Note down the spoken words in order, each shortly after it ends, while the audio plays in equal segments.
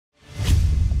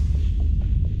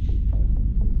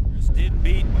Did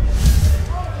beat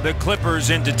the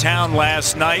Clippers into town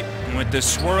last night with the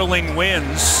swirling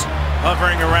winds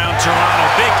hovering around Toronto.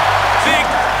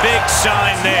 Big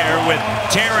sign there with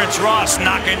Terrence Ross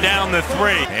knocking down the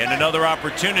three. And another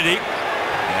opportunity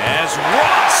as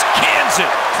Ross cans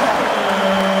it.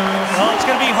 Well, it's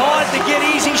going to be hard to get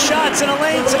easy shots in a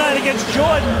lane tonight against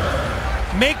Jordan.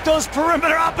 Make those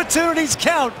perimeter opportunities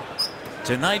count.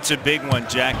 Tonight's a big one,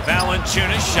 Jack.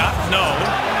 Valanciunas shot, no.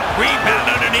 Rebound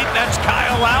underneath, that's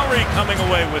Kyle Lowry coming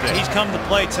away with it. He's come to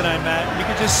play tonight, Matt. You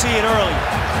can just see it early.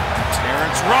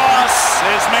 Terrence Ross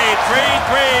has made 3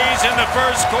 threes in the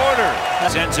first quarter.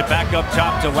 Sends it back up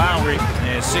top to Lowry.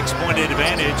 A 6-point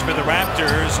advantage for the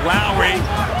Raptors. Lowry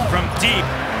from deep.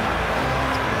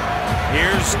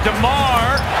 Here's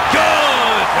DeMar.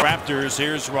 Good! Raptors,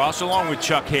 here's Ross along with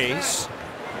Chuck Hayes.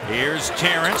 Here's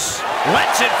Terrence.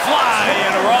 Lets it fly,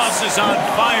 and Ross is on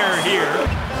fire here.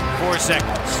 4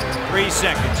 seconds. 3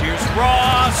 seconds. Here's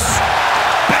Ross.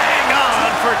 Bang on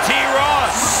for T.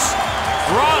 Ross.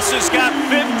 Ross has got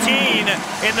 15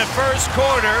 in the first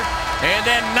quarter, and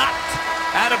then knocked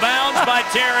out of bounds by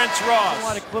Terrence Ross. A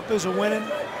lot of Clippers are winning.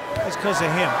 It's because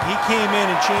of him. He came in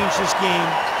and changed this game,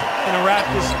 and the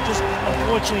Raptors, just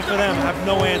unfortunately for them, have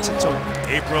no answer to it.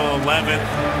 April 11th,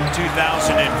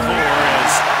 2004,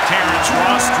 as Terrence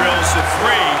Ross drills the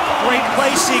three. Great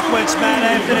play sequence, Matt.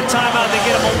 After the timeout, they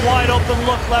get him a wide-open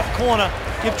look left corner.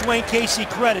 Give Dwayne Casey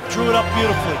credit. Drew it up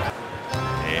beautifully.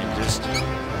 And just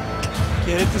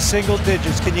get it to single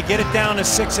digits. Can you get it down to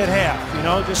 6 at half? You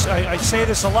know, just I say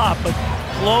this a lot, but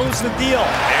close the deal.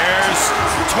 There's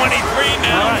 23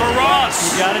 now for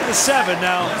Ross. You got it to 7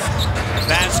 now.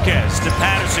 Vasquez to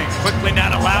Patterson. Quickly now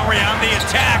to Lowry on the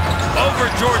attack. Over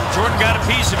Jordan. Jordan got a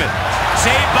piece of it.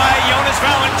 Saved by Jonas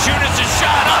Valanciunas. A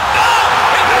shot up. No!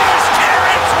 And there's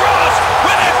Terrence Ross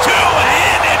with a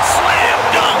two-handed slam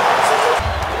dunk.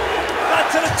 Got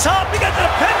to the top. He got to the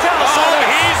penthouse. Oh,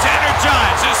 he's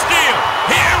energized. A steal.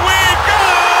 Here we go!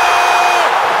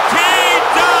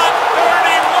 T-Dot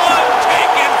 31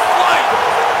 taking flight.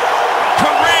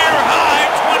 Career high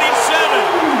 27.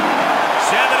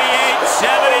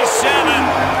 78-77.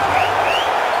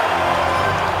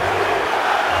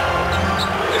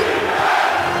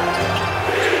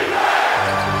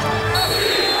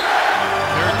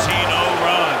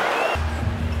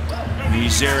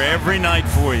 He's there every night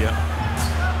for you.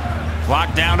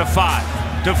 Clock down to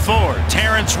 5 to 4.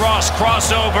 Terrence Ross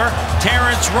crossover.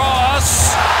 Terrence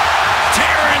Ross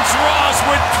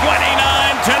with 29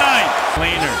 tonight.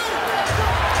 Cleaner.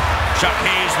 Chuck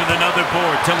Hayes with another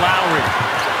board to Lowry.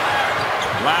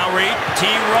 Lowry,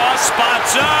 T. Ross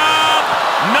spots up.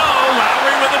 No,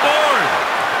 Lowry with a board.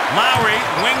 Lowry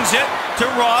wings it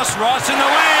to Ross. Ross in the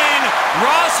lane.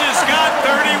 Ross has got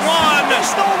 31. They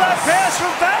stole that pass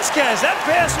from Vasquez. That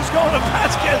pass was going to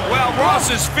Vasquez. Well, Ross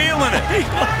is feeling it.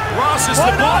 Ross is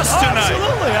the boss tonight.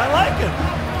 Absolutely, I like him.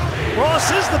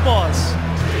 Ross is the boss.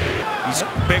 He's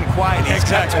been quiet. He's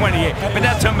got 28, but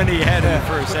that's how many he had in the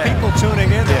first half. People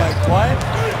tuning in, they're like, quiet.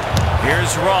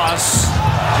 Here's Ross.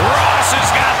 Ross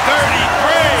has got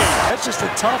 33. That's just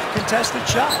a tough, contested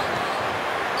shot.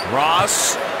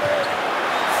 Ross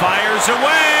fires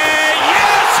away.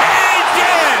 Yes, he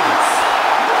did!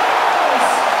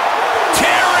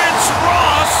 Terrence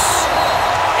Ross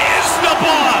is the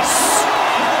boss.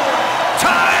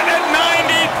 Tied at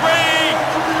 93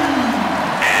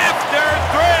 after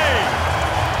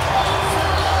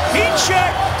 3. Heat check.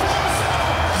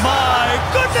 My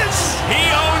goodness. He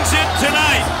owns it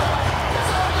tonight.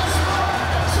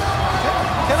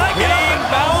 Can I get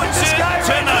He owns this it guy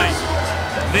tonight.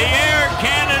 Right The Air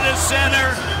Canada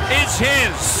Center is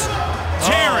his.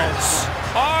 Terrence,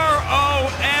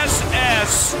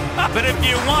 R-O-S-S. But if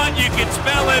you want, you can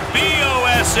spell it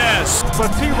B-O-S-S.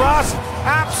 But T. Ross,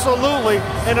 absolutely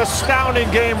an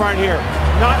astounding game right here.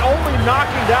 Not only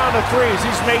knocking down the threes,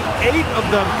 he's made 8 of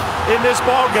them in this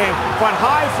ball game, but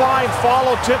high-flying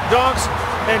follow tip dunks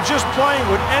and just playing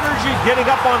with energy,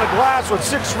 getting up on the glass with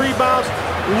 6 rebounds,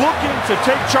 looking to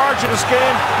take charge of this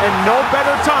game, and no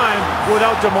better time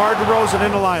without DeMar DeRozan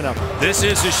in the lineup. This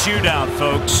is a shootout,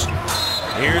 folks.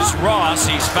 Here's Ross.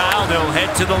 He's fouled. He'll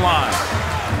head to the line.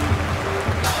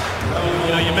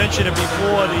 You know, you mentioned it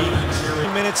before, the 3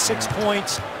 minutes, 6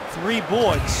 points, 3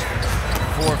 boards.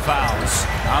 4 fouls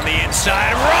on the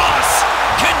inside. Ross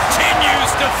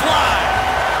continues to fly.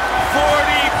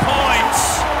 40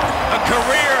 points, a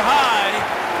career high.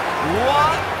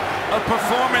 What a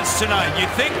performance tonight. You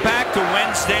think back to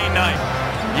Wednesday night.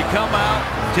 You come out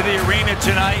to the arena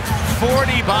tonight,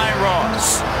 40 by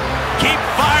Ross. Keep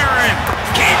firing.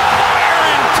 Keep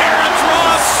firing, Terrence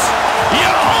Ross. You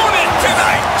own it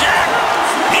tonight, Jack.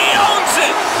 He owns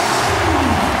it.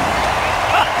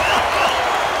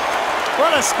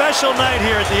 special night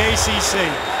here at the ACC.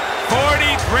 43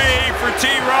 for T.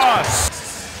 Ross.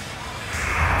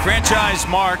 Franchise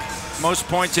mark, most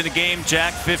points in a game,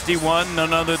 Jack, 51,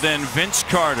 none other than Vince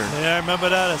Carter. Yeah, I remember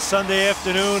that, a Sunday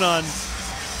afternoon on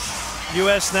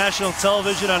U.S. national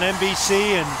television on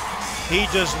NBC, and he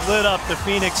just lit up the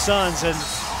Phoenix Suns. And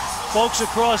folks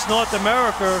across North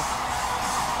America,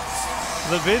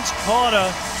 the Vince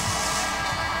Carter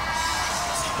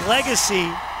legacy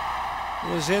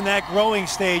was in that growing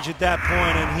stage at that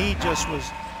point, and he just was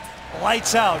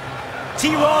lights out.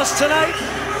 T. Ross tonight,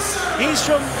 he's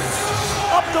from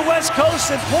up the West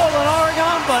Coast in Portland,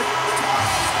 Oregon, but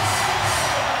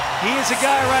he is a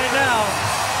guy right now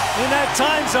in that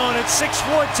time zone at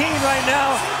 6:14 right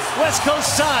now, West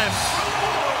Coast time.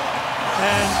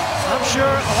 And I'm sure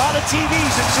a lot of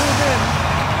TVs are tuned in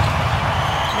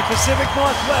the Pacific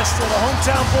Northwest to the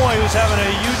hometown boy who's having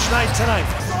a huge night tonight.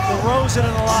 DeRozan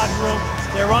in the locker room.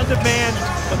 They're undermanned,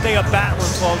 but they are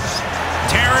battling, folks.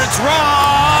 Terrence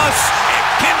Ross, it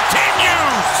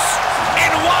continues,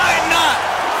 and why not?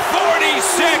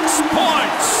 46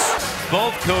 points.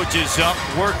 Both coaches up,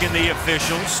 working the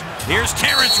officials. Here's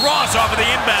Terrence Ross off of the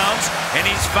inbounds, and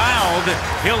he's fouled.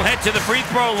 He'll head to the free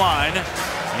throw line.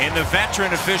 And the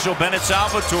veteran official, Bennett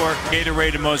Salvatore,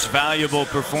 Gatorade, the most valuable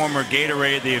performer.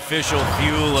 Gatorade, the official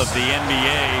fuel of the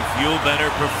NBA. Fuel better,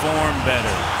 perform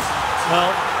better. Well,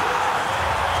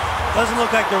 doesn't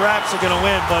look like the Raps are going to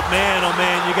win, but man, oh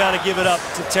man, you got to give it up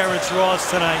to Terrence Ross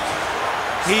tonight.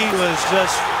 He was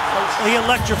just, he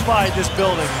electrified this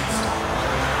building.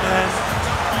 And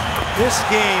this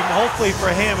game, hopefully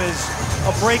for him, is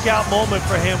a breakout moment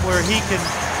for him where he can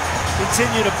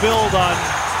continue to build on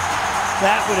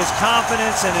that with his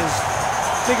confidence and his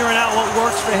figuring out what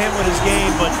works for him with his game.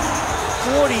 But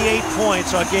 48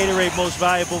 points, our Gatorade most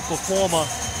valuable performer.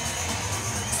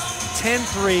 10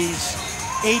 threes,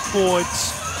 8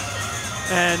 boards,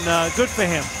 and good for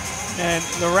him. And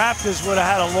the Raptors would have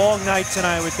had a long night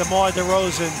tonight with DeMar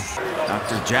DeRozan.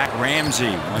 Dr. Jack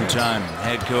Ramsey, one-time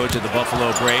head coach of the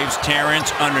Buffalo Braves.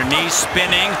 Terrence underneath,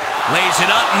 spinning, lays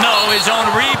it up. No, his own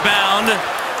rebound.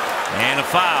 And a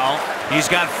foul. He's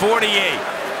got 48.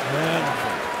 Man.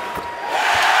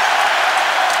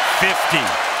 50.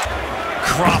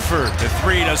 Crawford, the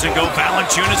three doesn't go.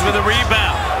 Valanciunas with a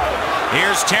rebound.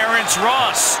 Here's Terrence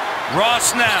Ross.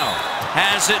 Ross now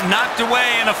has it knocked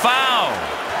away and a foul.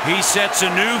 He sets a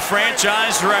new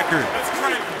franchise record.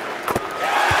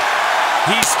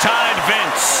 He's tied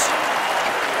Vince.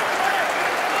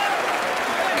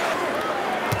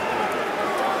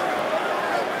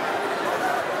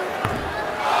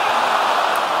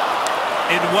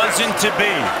 It wasn't to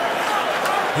be.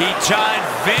 He tied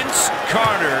Vince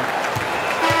Carter.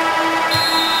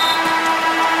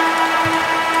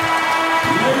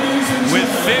 With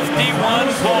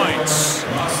 51 points.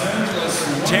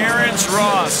 Terrence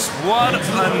Ross, what a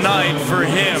night for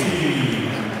him.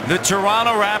 The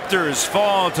Toronto Raptors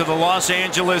fall to the Los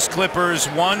Angeles Clippers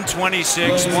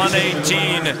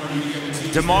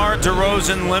 126-118. DeMar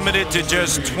DeRozan limited to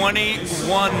just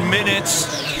 21 minutes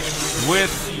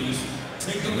with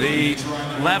the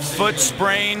left foot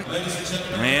sprain,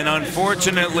 and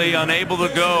unfortunately unable to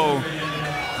go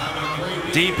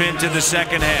deep into the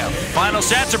second half. Final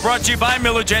stats are brought to you by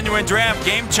Miller Genuine Draft.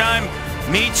 Game time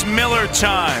meets Miller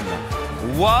time.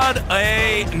 What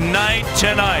a night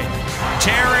tonight.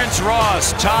 Terrence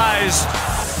Ross ties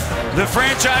the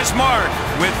franchise mark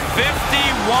with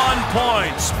 51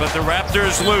 points, but the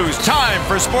Raptors lose. Time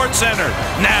for SportsCenter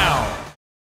now.